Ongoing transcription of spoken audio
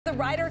The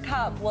Ryder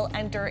Cup will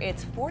enter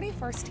its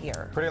 41st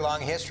year. Pretty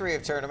long history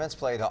of tournaments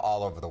played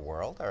all over the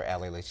world. Our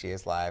Lucia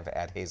is live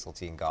at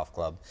Hazeltine Golf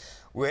Club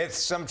with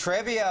some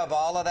trivia of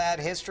all of that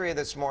history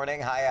this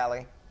morning. Hi,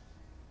 Allie.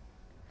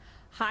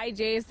 Hi,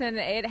 Jason.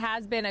 It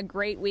has been a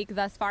great week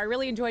thus far. I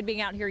really enjoyed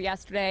being out here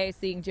yesterday,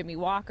 seeing Jimmy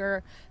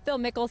Walker, Phil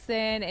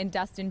Mickelson, and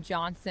Dustin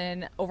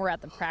Johnson over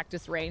at the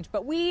practice range.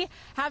 But we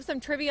have some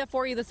trivia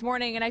for you this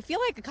morning, and I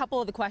feel like a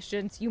couple of the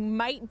questions you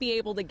might be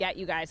able to get,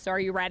 you guys. So are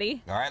you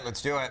ready? All right,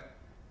 let's do it.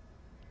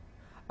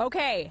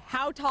 Okay,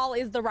 how tall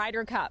is the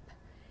Ryder Cup?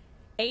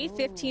 A,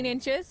 15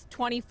 inches,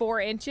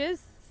 24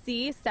 inches,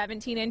 C,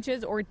 17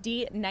 inches, or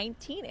D,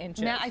 19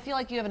 inches? Now, I feel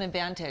like you have an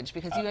advantage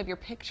because you have your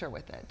picture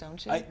with it,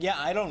 don't you? Yeah,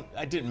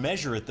 I didn't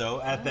measure it,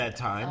 though, at that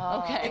time.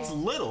 Okay. It's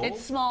little.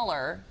 It's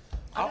smaller.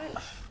 I'm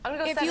gonna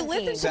go If 17. you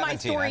listened to my 17,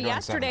 story I'm going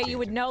yesterday, 17. you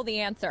would know the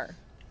answer.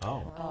 Oh.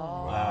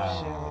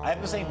 Wow. I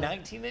have to say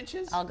 19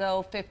 inches? I'll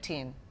go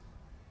 15.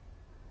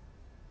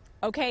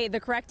 Okay, the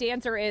correct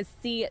answer is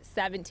C,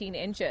 17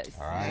 inches.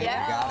 All right, you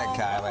got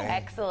it, Kylie.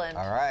 Excellent.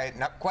 All right,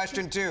 now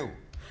question 2.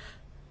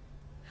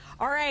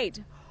 All right.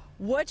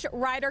 Which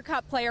Ryder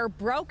Cup player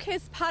broke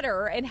his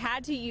putter and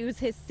had to use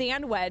his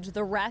sand wedge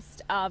the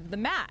rest of the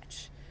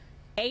match?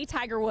 A,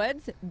 Tiger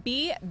Woods,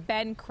 B,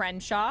 Ben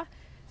Crenshaw,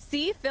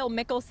 C, Phil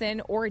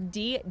Mickelson, or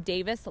D,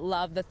 Davis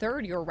Love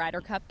III, your Ryder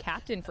Cup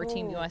captain for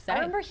Team USA? I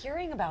remember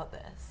hearing about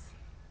this.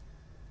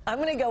 I'm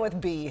going to go with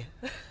B.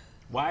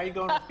 Why are you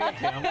going with B,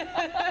 Kim?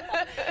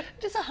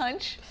 Just a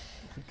hunch.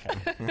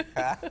 Okay.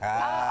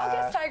 I'll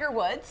guess Tiger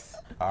Woods.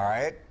 All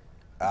right,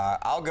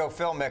 I'll go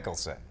Phil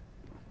Mickelson.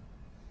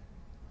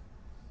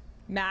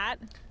 Matt?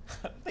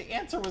 The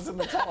answer was in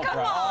the teleprompter.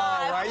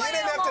 All right, you didn't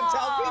have to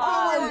tell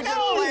people we were just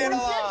playing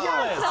along.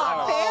 That's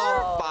not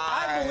fair.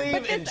 I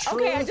believe in truth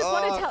okay, I just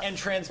want to tell. and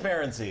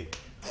transparency.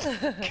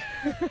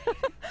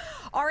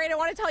 All right, I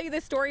want to tell you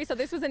this story. So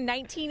this was in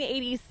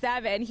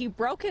 1987. He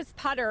broke his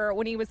putter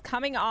when he was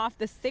coming off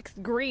the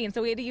 6th green,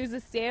 so he had to use a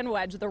sand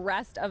wedge the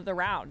rest of the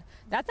round.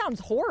 That sounds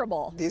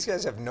horrible. These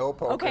guys have no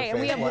poker Okay, and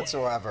we face have-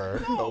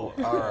 whatsoever. No.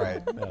 All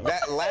right,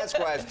 last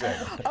question.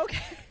 Okay.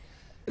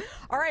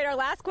 All right, our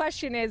last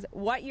question is,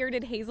 what year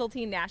did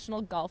Hazeltine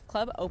National Golf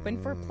Club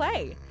open for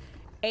play?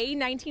 A,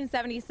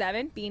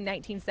 1977, B,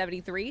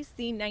 1973,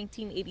 C,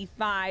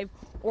 1985,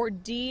 or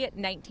D,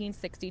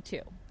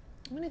 1962?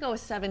 I'm going to go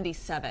with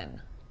 77.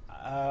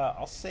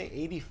 I'll say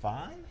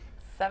 85.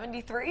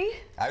 73?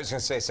 I was going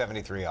to say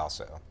 73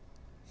 also.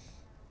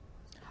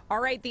 All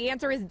right, the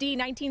answer is D,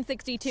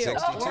 1962.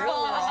 62? You're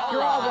all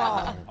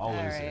wrong. All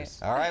losers.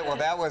 All right, well,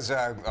 that was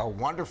a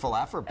wonderful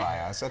effort by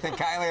us. I think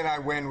Kylie and I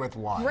win with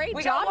 1. Great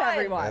We job, got one.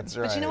 everyone. That's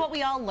right. But you know what?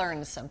 We all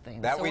learned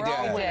something. That so we we're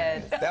all did.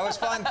 win. That was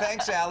fun.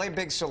 Thanks, Allie.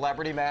 Big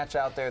celebrity match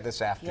out there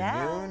this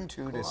afternoon,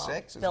 2 to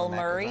 6. Bill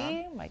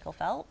Murray, Michael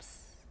Phelps.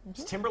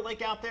 Is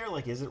Timberlake out there?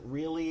 Like, is it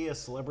really a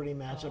celebrity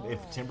matchup if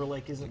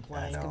Timberlake isn't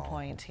playing? Good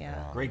point,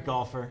 yeah. Great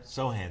golfer,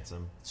 so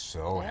handsome.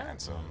 So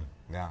handsome.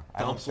 Yeah, I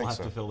don't Phelps will think have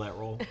so. to fill that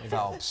role.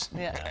 Phelps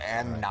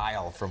and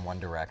Niall from One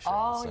Direction.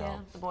 Oh, so. yeah,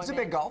 the boy He's a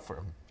band. big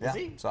golfer. Yeah, Is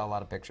he? saw a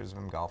lot of pictures of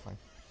him golfing.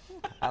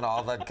 And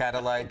all the kind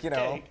of like,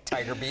 Okay.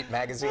 Tiger Beat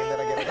magazine that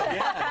I get.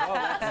 Yeah,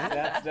 no,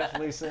 that's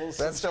definitely still a That's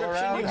still subscription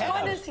around? you Which have.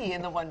 What is he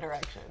in the One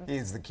Direction?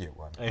 He's the cute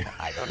one.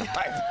 I don't know.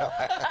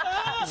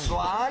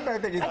 Blonde? I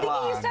think he's I think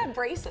blonde. he used to have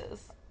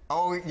braces.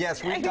 Oh,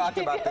 yes, we've talked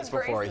about He had this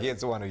before. braces. He's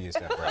the one who used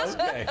to have braces.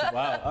 Okay,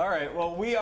 wow. All right. Well, we